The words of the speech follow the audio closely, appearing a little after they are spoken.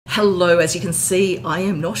Hello, as you can see, I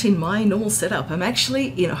am not in my normal setup. I'm actually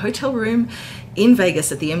in a hotel room in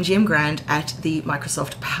Vegas at the MGM Grand at the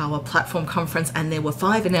Microsoft Power Platform Conference, and there were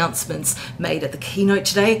 5 announcements made at the keynote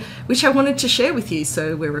today, which I wanted to share with you.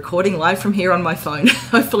 So we're recording live from here on my phone.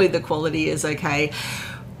 Hopefully the quality is okay.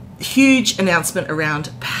 Huge announcement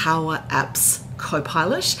around PowerUp's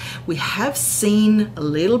Copilot. We have seen a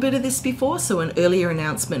little bit of this before. So an earlier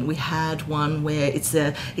announcement, we had one where it's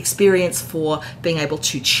the experience for being able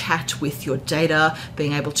to chat with your data,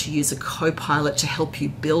 being able to use a Copilot to help you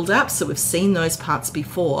build apps. So we've seen those parts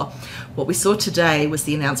before. What we saw today was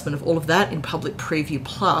the announcement of all of that in public preview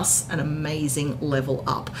plus an amazing level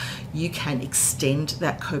up. You can extend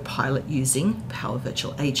that Copilot using Power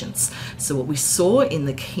Virtual Agents. So what we saw in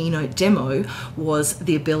the keynote demo was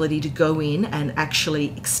the ability to go in and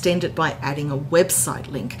actually extend it by adding a website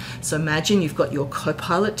link. So imagine you've got your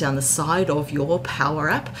Copilot down the side of your Power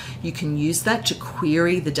App. You can use that to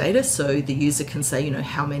query the data. So the user can say,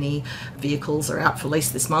 how many vehicles are out for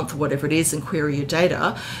lease this month or whatever it is, and query your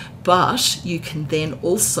data. But you can then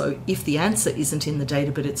also, if the answer isn't in the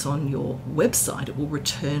data but it's on your website, it will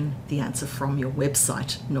return the answer from your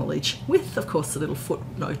website knowledge with, of course, the little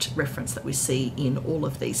footnote reference that we see in all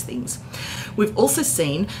of these things. We've also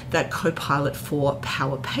seen that Copilot for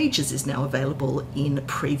Power Pages is now available in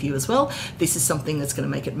preview as well. This is something that's going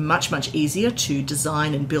to make it much, much easier to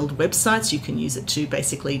design and build websites. You can use it to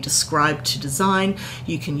basically describe to design.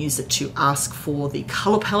 You can use it to ask for the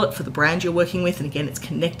color palette for the brand you're working with. And again, it's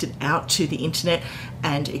connected out to the internet,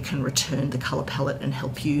 and it can return the color palette and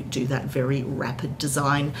help you do that very rapid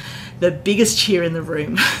design. The biggest cheer in the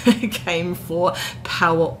room came for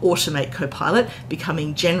Power Automate Copilot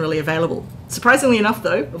becoming generally available. Surprisingly enough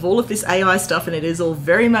though, of all of this AI stuff, and it is all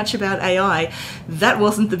very much about AI, that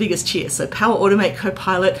wasn't the biggest cheer. So Power Automate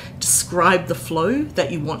Copilot described the flow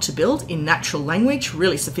that you want to build in natural language,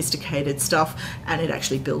 really sophisticated stuff, and it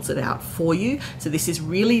actually builds it out for you. So this is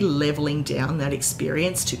really leveling down that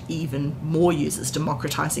experience to even more users,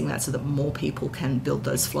 democratizing that so that more people can build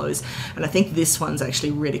those flows. And I think this one's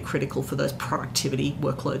actually really critical for those productivity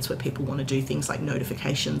workloads where people want to do things like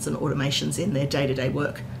notifications and automations in their day-to-day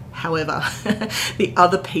work. However, the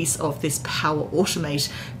other piece of this Power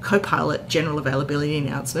Automate Copilot general availability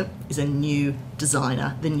announcement is a new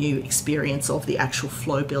designer, the new experience of the actual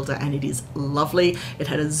flow builder, and it is lovely. It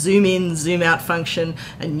had a zoom in, zoom out function,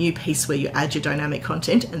 a new piece where you add your dynamic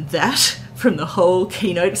content, and that from the whole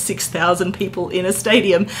keynote, 6,000 people in a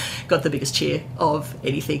stadium, got the biggest cheer of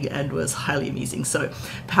anything and was highly amusing. So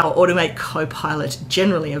Power Automate Copilot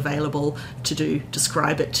generally available to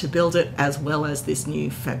describe it, to build it, as well as this new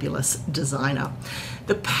fabulous designer.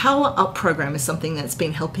 The PowerUp program is something that's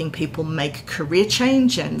been helping people make career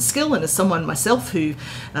change and skill. And as someone myself who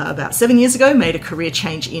about 7 years ago made a career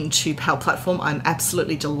change into Power Platform, I'm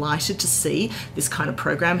absolutely delighted to see this kind of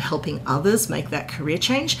program helping others make that career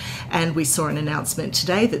change. And we saw an announcement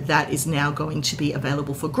today that that is now going to be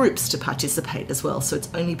available for groups to participate as well. So it's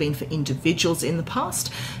only been for individuals in the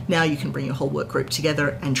past. Now you can bring your whole work group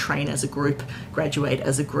together and train as a group, graduate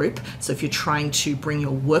as a group. So if you're trying to bring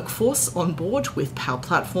your workforce on board with Power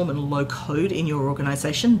Platform and low code in your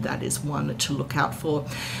organization, that is one to look out for.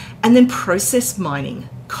 And then process mining,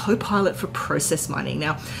 Copilot for process mining.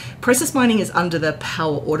 Now, process mining is under the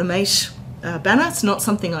Power Automate banner. It's not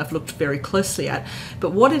something I've looked very closely at,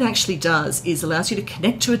 but what it actually does is allows you to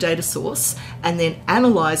connect to a data source and then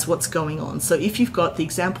analyze what's going on. So if you've got, the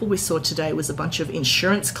example we saw today was a bunch of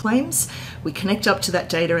insurance claims, we connect up to that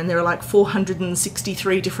data and there are like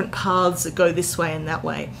 463 different paths that go this way and that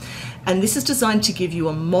way. And this is designed to give you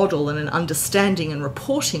a model and an understanding and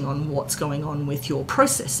reporting on what's going on with your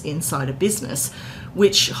process inside a business,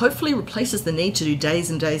 which hopefully replaces the need to do days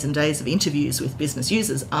and days and days of interviews with business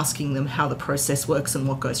users, asking them how the process works and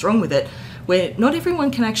what goes wrong with it, where not everyone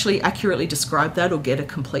can actually accurately describe that or get a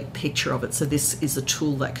complete picture of it. So this is a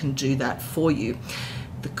tool that can do that for you.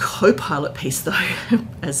 The Copilot piece, though,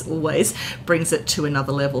 as always, brings it to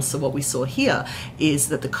another level. So what we saw here is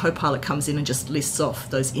that the Copilot comes in and just lists off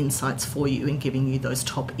those insights for you and giving you those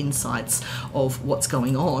top insights of what's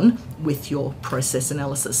going on with your process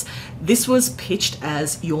analysis. This was pitched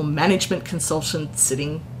as your management consultant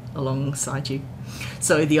sitting alongside you.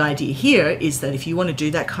 So the idea here is that if you want to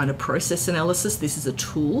do that kind of process analysis, this is a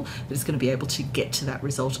tool that is going to be able to get to that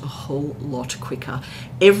result a whole lot quicker.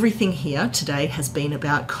 Everything here today has been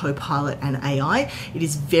about Copilot and AI. It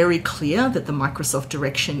is very clear that the Microsoft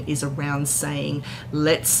direction is around saying,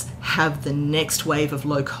 let's have the next wave of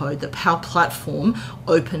low code. The Power Platform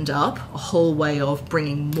opened up a whole way of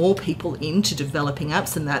bringing more people into developing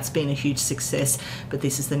apps, and that's been a huge success. But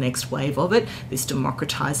this is the next wave of it. This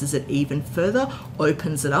democratizes it even further.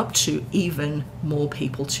 opens it up to even more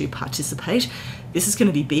people to participate. This is going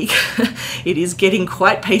to be big. It is getting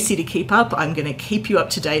quite pacey to keep up. I'm going to keep you up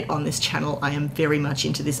to date on this channel. I am very much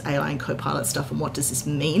into this AI and Copilot stuff, and what does this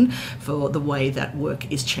mean for the way that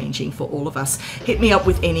work is changing for all of us. Hit me up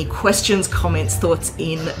with any questions, comments, thoughts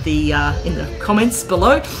in the comments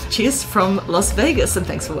below. Cheers from Las Vegas, and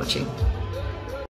thanks for watching.